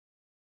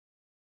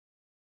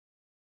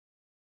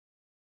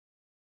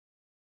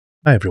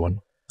Hi everyone,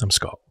 I'm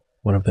Scott,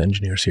 one of the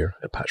engineers here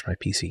at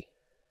PMPC.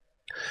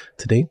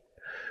 Today,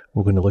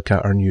 we're going to look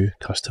at our new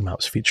Custom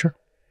Apps feature.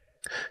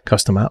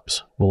 Custom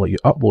Apps will let you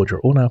upload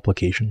your own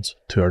applications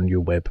to our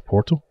new web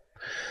portal.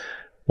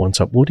 Once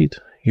uploaded,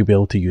 you'll be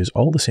able to use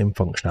all the same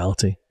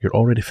functionality you're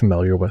already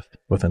familiar with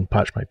within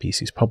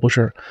PMPC's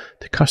publisher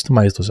to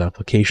customize those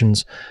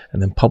applications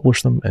and then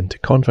publish them into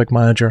Config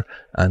Manager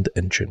and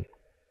Intune.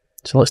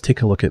 So let's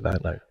take a look at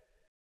that now.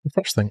 The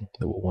first thing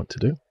that we'll want to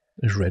do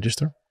is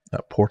register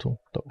at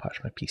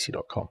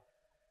portal.patchmypc.com.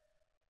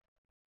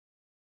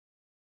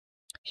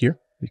 Here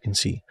we can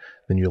see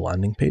the new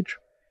landing page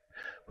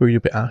where you'll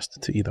be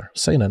asked to either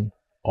sign in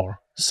or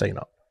sign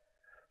up.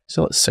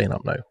 So let's sign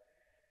up now.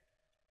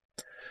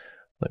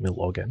 Let me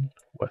log in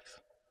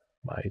with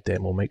my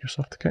demo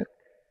Microsoft account.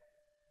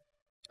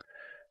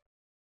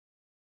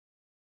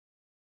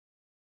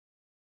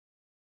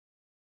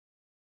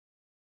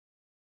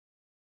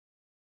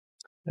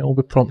 And we'll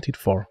be prompted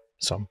for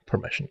some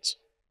permissions.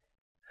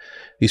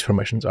 These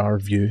permissions are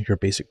view your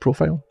basic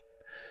profile.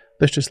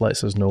 This just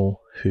lets us know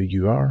who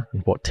you are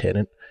and what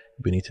tenant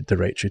we need to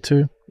direct you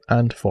to,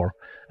 and for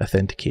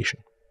authentication.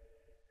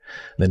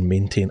 Then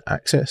maintain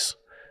access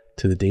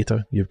to the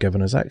data you've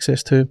given us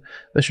access to.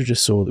 This is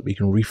just so that we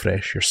can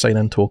refresh your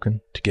sign-in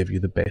token to give you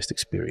the best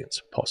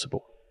experience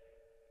possible.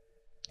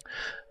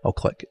 I'll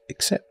click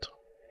accept,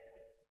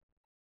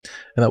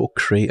 and that will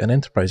create an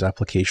enterprise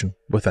application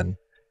within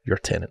your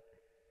tenant.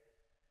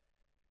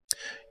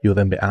 You'll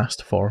then be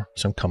asked for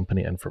some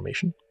company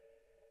information.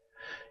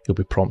 You'll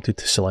be prompted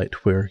to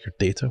select where your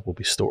data will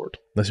be stored.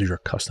 This is your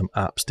custom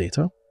apps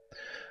data.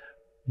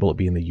 Will it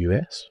be in the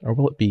US or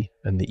will it be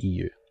in the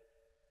EU?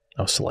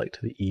 I'll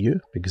select the EU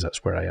because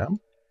that's where I am.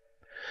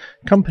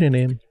 Company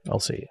name, I'll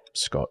say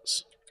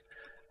Scott's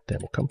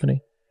Demo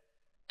Company.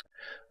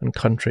 And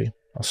country,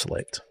 I'll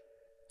select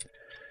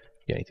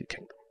United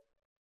Kingdom.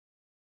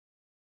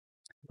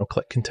 I'll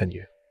click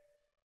continue.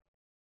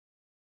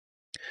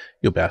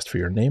 You'll be asked for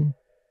your name.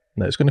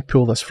 Now it's going to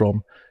pull this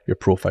from your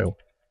profile,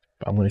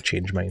 but I'm going to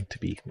change mine to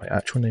be my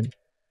actual name.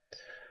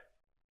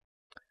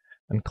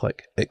 And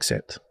click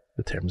accept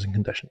the terms and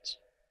conditions.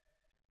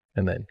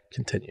 And then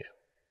continue.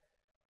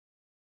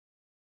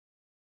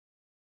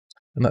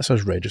 And that's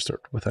us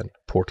registered within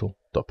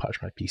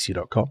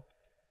portal.patchmypc.com.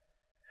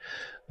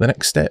 The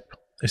next step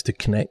is to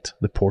connect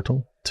the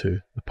portal to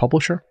the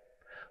publisher.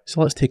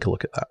 So let's take a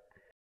look at that.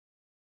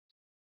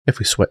 If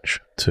we switch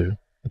to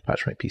the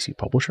PatchMyPC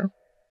publisher,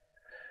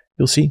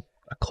 you'll see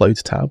a Cloud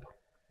tab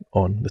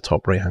on the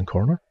top right hand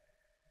corner.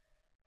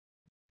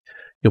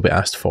 You'll be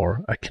asked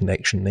for a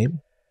connection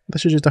name.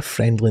 This is just a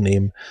friendly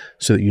name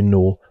so that you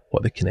know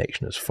what the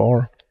connection is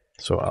for.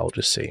 So I'll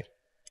just say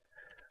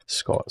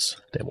Scott's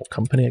Demo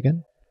Company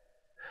again.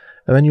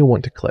 And then you'll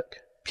want to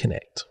click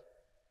connect.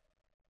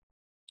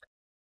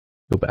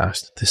 You'll be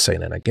asked to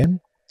sign in again.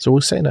 So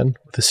we'll sign in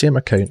with the same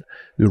account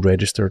we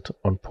registered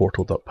on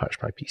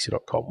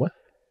portal.patchmypc.com with.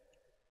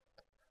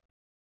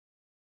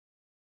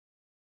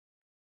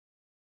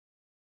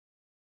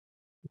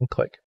 And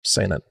click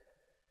sign in.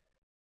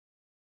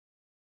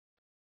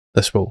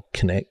 This will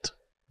connect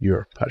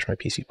your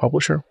PatchMyPC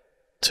publisher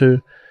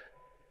to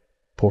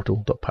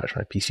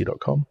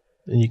portal.patchmypc.com,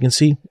 and you can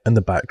see in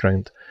the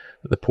background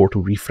that the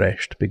portal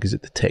refreshed because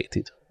it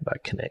detected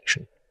that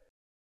connection.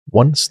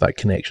 Once that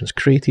connection is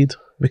created,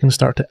 we can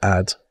start to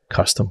add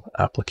custom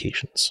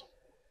applications.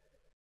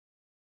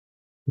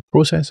 The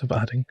process of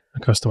adding a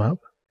custom app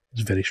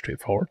is very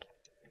straightforward.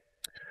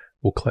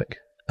 We'll click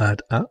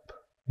Add App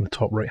in the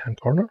top right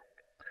hand corner,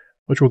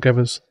 which will give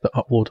us the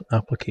Upload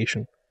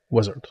Application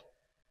wizard.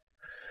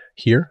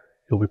 Here,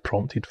 you'll be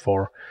prompted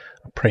for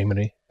a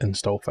primary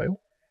install file,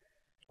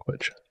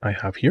 which I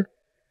have here.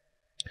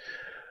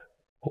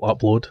 We'll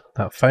upload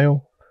that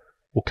file,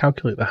 we'll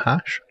calculate the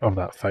hash of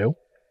that file,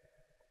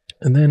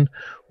 and then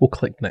we'll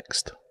click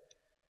Next.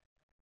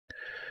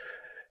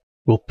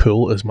 We'll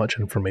pull as much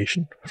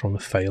information from the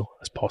file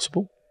as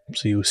possible.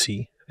 So you'll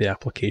see the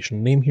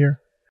application name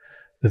here,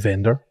 the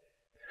vendor.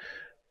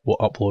 We'll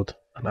upload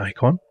an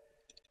icon,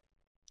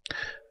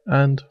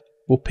 and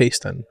we'll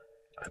paste in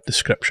a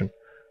description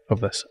of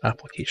this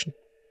application.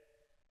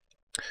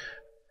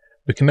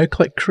 We can now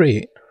click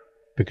Create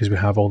because we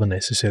have all the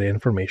necessary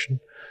information,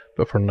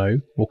 but for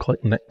now we'll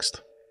click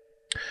Next,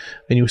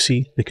 and you'll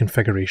see the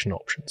configuration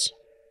options.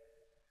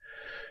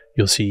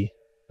 You'll see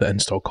the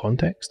install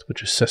context,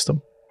 which is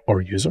system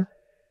or user,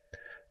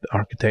 the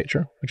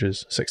architecture, which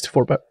is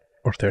 64-bit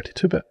or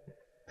 32-bit.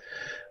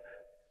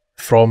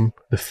 From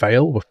the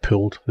file, we've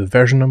pulled the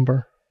version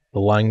number, the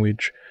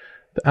language,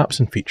 the apps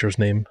and features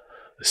name,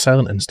 the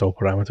silent install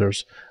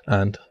parameters,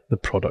 and the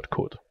product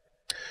code.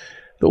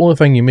 The only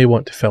thing you may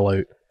want to fill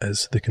out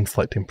is the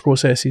conflicting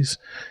processes.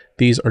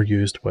 These are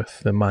used with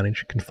the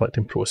Manage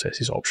Conflicting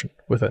Processes option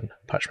within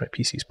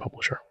PatchMyPC's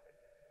publisher.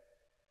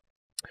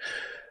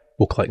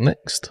 We'll click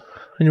Next,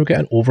 and you'll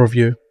get an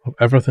overview of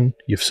everything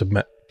you've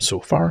submitted so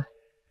far.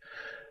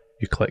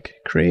 You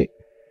click Create,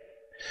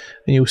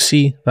 and you'll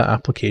see that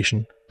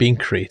application being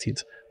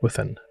created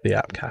within the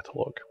app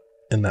catalog.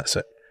 And that's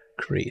it,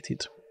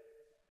 created.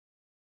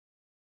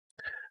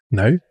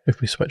 Now,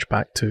 if we switch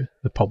back to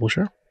the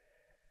publisher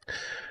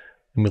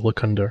and we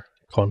look under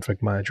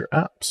Config Manager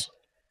Apps,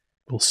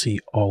 we'll see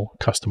all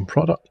custom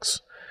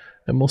products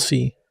and we'll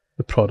see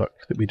the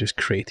product that we just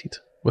created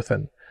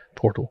within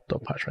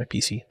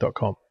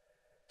portal.patchmypc.com.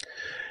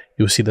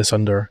 You'll see this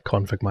under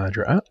Config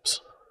Manager Apps,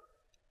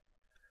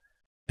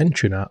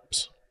 Intune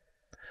Apps,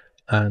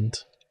 and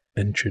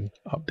Intune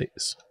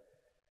Updates.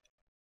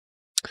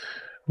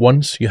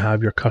 Once you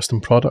have your custom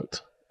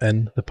product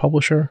in the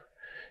publisher,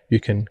 you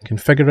can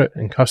configure it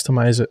and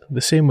customize it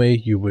the same way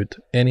you would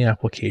any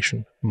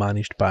application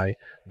managed by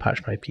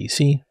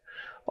PatchMyPC.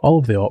 All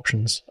of the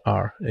options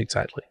are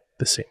exactly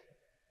the same.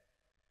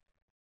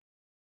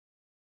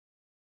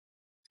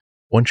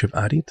 Once you've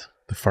added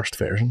the first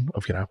version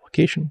of your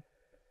application,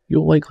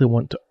 you'll likely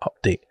want to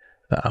update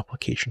that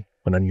application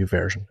when a new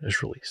version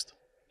is released.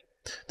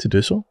 To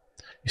do so,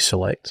 you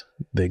select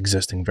the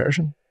existing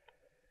version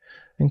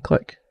and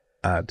click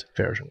Add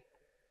Version.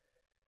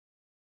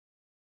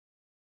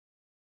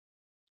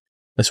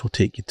 This will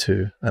take you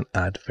to an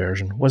Add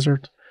Version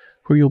wizard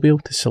where you'll be able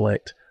to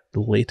select the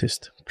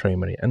latest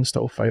primary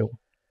install file.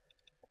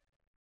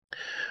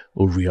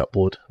 We'll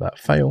re-upload that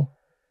file,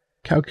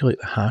 calculate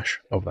the hash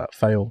of that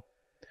file,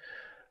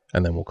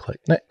 and then we'll click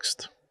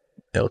Next.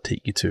 It'll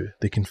take you to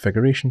the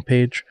configuration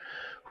page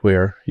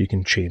where you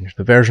can change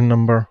the version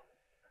number,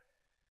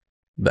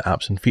 the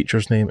apps and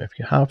features name if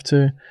you have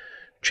to,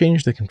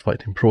 change the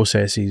conflicting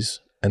processes,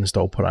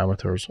 install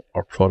parameters,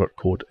 or product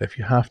code if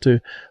you have to,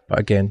 but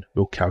again,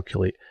 we'll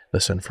calculate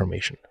this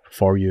information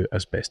for you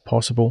as best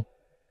possible.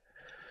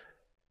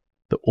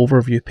 The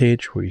overview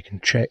page where you can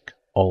check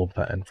all of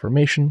that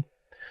information,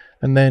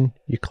 and then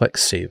you click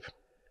Save,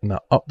 and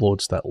that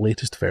uploads that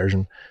latest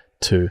version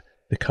to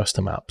the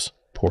Custom Apps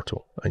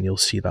portal, and you'll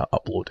see that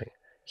uploading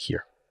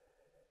here.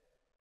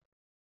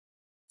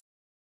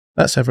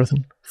 That's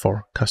everything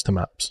for Custom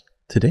Apps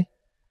today.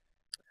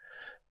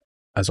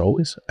 As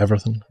always,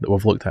 everything that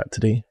we've looked at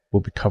today will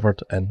be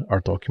covered in our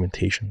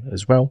documentation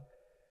as well.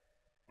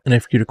 And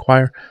if you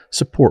require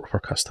support for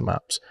custom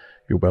apps,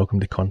 you're welcome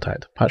to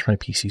contact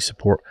PatchMyPC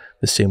support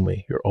the same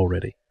way you're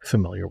already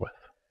familiar with.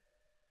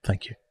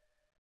 Thank you.